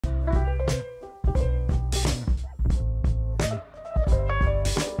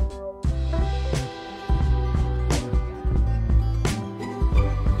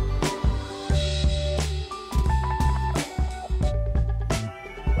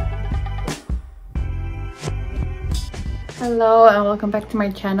Hello and welcome back to my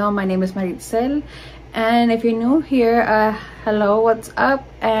channel. My name is Maritzel, and if you're new here, hello, what's up,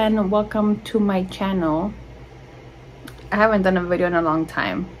 and welcome to my channel. I haven't done a video in a long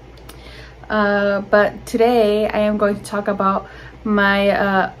time, but today I am going to talk about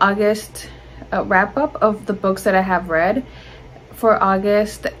my August wrap-up of the books that I have read for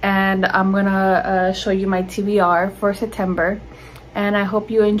August, and I'm gonna show you my TBR for September, and I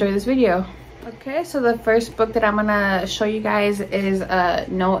hope you enjoy this video. Okay, so the first book that I'm gonna show you guys is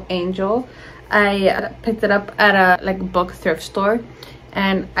No Angel. I picked it up at a book thrift store,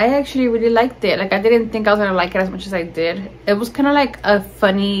 and I actually really liked it. I didn't think I was gonna like it as much as I did. It was kind of like a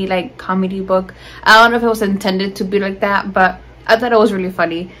funny comedy book. I don't know if it was intended to be like that, but I thought it was really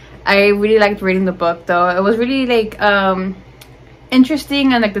funny. I really liked reading the book though. It was really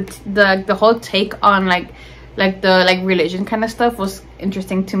interesting, and the whole take on the religion kind of stuff was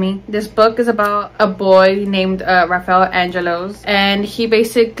interesting to me. This book is about a boy named Rafael Angelos, and he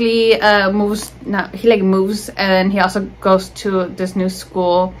basically moves and he also goes to this new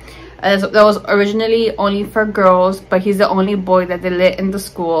school that was originally only for girls, but he's the only boy that they let in the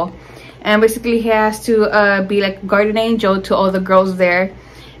school, and basically he has to be like guardian angel to all the girls there.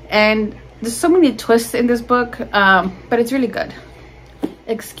 And there's so many twists in this book, but it's really good.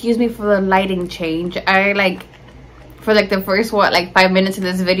 Excuse me for the lighting change. For the first 5 minutes of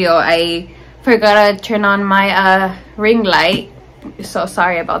this video, I forgot to turn on my ring light, so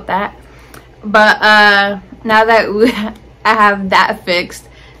sorry about that. But now that I have that fixed,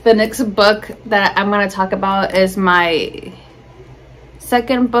 the next book that I'm gonna talk about is my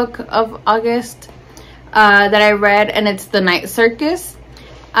second book of August that I read, and it's The Night Circus.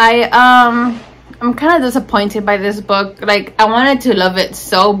 I'm kind of disappointed by this book. I wanted to love it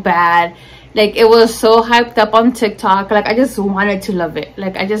so bad. It was so hyped up on TikTok. I just wanted to love it.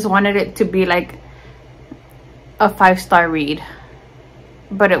 I just wanted it to be a 5-star read,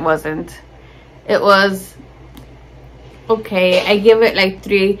 but it wasn't. It was okay. I give it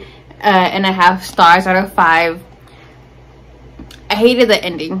 3.5 stars out of 5. I hated the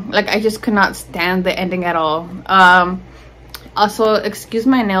ending. I just could not stand the ending at all. Also, excuse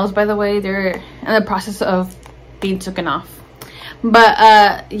my nails, by the way, they're in the process of being taken off.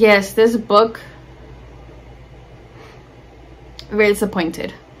 But yes, this book, very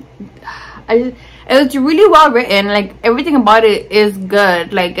disappointed. It was really well written. Everything about it is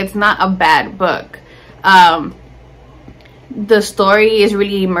good. It's not a bad book. The story is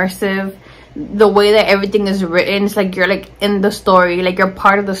really immersive. The way that everything is written, it's you're in the story, you're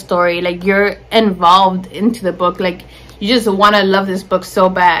part of the story, you're involved into the book. You just want to love this book so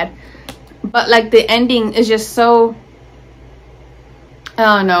bad. But the ending is just so, I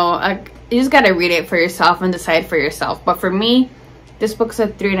don't know, you just gotta read it for yourself and decide for yourself. But for me, this book's a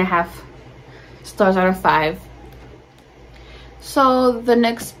 3.5 stars out of 5. So the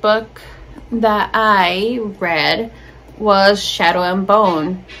next book that I read was Shadow and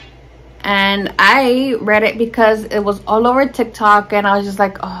Bone, and I read it because it was all over TikTok, and I was just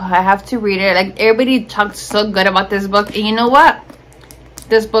oh, I have to read it. Everybody talked so good about this book, and you know what,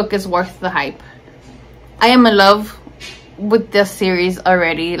 this book is worth the hype. I am in love with this series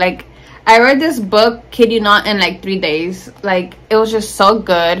already. I read this book, kid you not, in 3 days. It was just so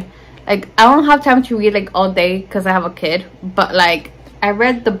good. I don't have time to read all day because I have a kid, but I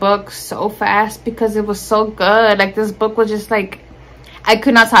read the book so fast because it was so good. This book was just I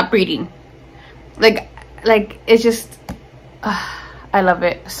could not stop reading. It's just I love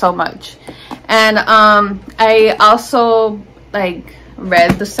it so much. And I also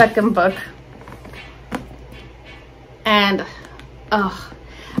read the second book, and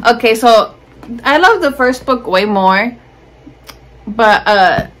okay, so I love the first book way more, but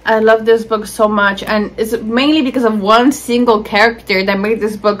I love this book so much, and it's mainly because of one single character that made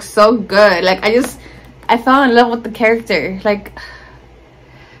this book so good. I fell in love with the character.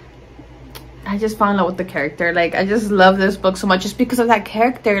 I just fell in love with the character. I just love this book so much just because of that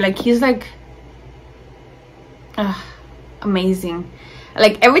character. He's amazing.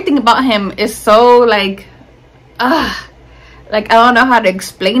 Everything about him is so I don't know how to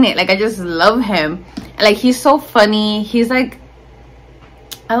explain it. I just love him. He's so funny. He's I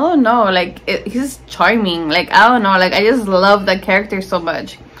don't know, he's charming. I don't know, I just love that character so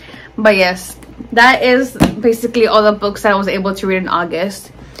much. But yes, that is basically all the books that I was able to read in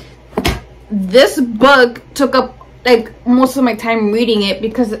August. This book took up most of my time reading it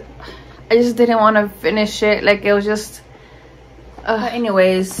because I just didn't want to finish it. It was just but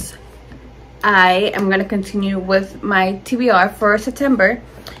anyways, I am gonna continue with my TBR for September,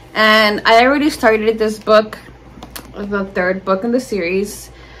 and I already started this book, the third book in the series.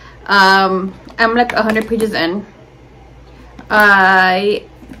 I'm 100 pages in, I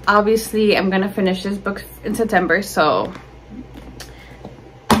obviously am gonna finish this book in September, so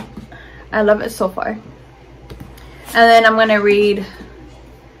I love it so far. And then I'm gonna read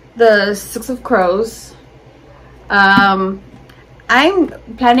The Six of Crows. I'm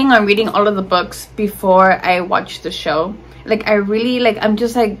planning on reading all of the books before I watch the show. Like, I really like, I'm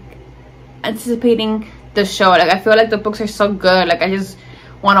just like anticipating the show. Like, I feel like the books are so good. Like, I just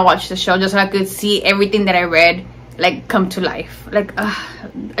want to watch the show just so I could see everything that I read like come to life. Like,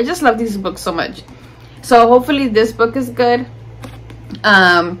 I just love these books so much. So hopefully this book is good.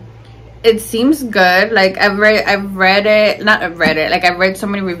 It seems good. Like, I've read so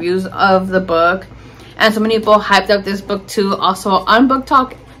many reviews of the book, and so many people hyped up this book too, also on Book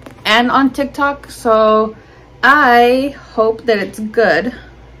Talk and on TikTok. So I hope that it's good.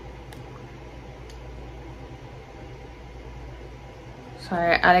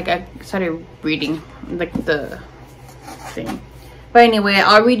 Sorry, I started reading like the thing. But anyway,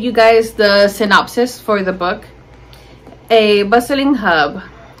 I'll read you guys the synopsis for the book. A bustling hub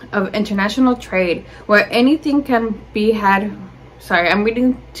of international trade where anything can be had. Sorry, I'm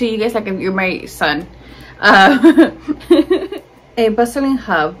reading to you guys like if you're my son. A bustling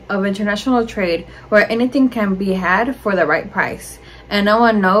hub of international trade where anything can be had for the right price. And no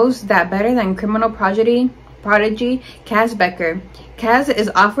one knows that better than criminal prodigy Kaz Becker. Kaz is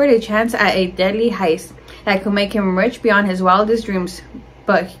offered a chance at a deadly heist that could make him rich beyond his wildest dreams,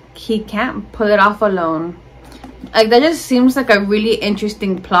 but he can't pull it off alone. Like, that just seems like a really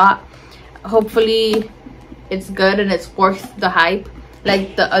interesting plot. Hopefully it's good and it's worth the hype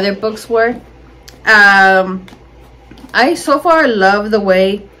like the other books were. I so far love the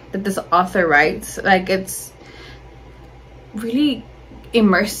way that this author writes. Like, it's really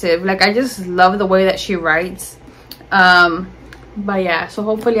immersive. Like, I just love the way that she writes. But yeah, so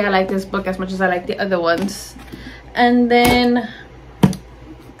hopefully I like this book as much as I like the other ones. And then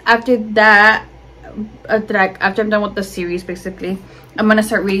after that, after I'm done with the series, basically I'm gonna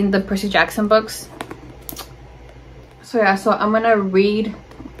start reading the Percy Jackson books. So yeah, so I'm gonna read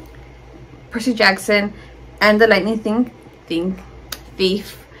Percy Jackson and the Lightning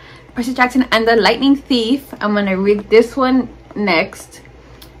Thief. Percy Jackson and the Lightning Thief. I'm gonna read this one next,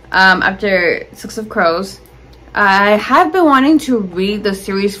 after Six of Crows. I have been wanting to read the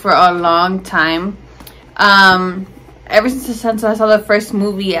series for a long time. Ever since I saw the first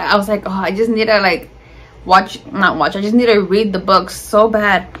movie, I was like, oh, I just need to like I just need to read the books so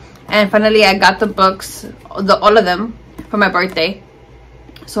bad. And finally I got the books, all of them, for my birthday.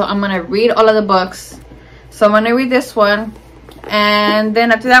 So I'm gonna read all of the books. So I'm gonna read this one, and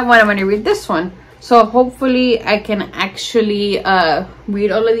then after that one I'm gonna read this one. So hopefully I can actually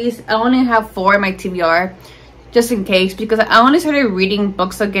read all of these. I only have 4 in my TBR, just in case, because I only started reading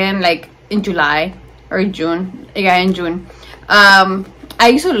books again like in July or June. Yeah, in June. I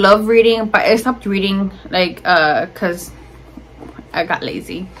used to love reading, but I stopped reading like because I got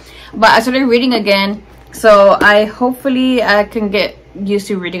lazy. But I started reading again, so I hopefully I can get used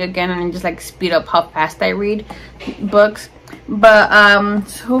to reading again and just like speed up how fast I read books. But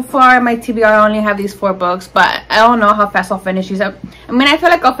so far my TBR I only have these 4 books, but I don't know how fast I'll finish these up. I mean, I feel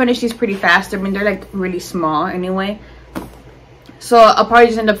like I'll finish these pretty fast. I mean, they're like really small anyway, so I'll probably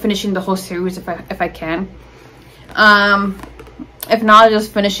just end up finishing the whole series if I can. If not, I'll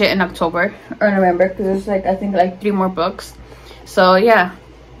just finish it in October or November, because there's like I think like 3 more books. So yeah,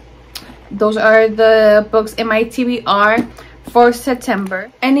 those are the books in my TBR for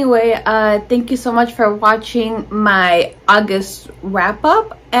September. Anyway, thank you so much for watching my August wrap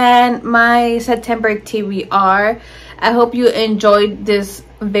up and my September TBR. I hope you enjoyed this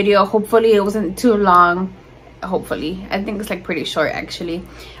video. Hopefully it wasn't too long. Hopefully, I think it's like pretty short actually.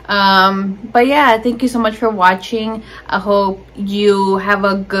 But yeah, thank you so much for watching. I hope you have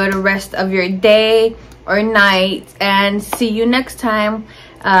a good rest of your day or night, and see you next time.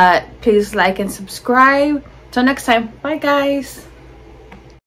 Please like and subscribe. Till next time, bye guys.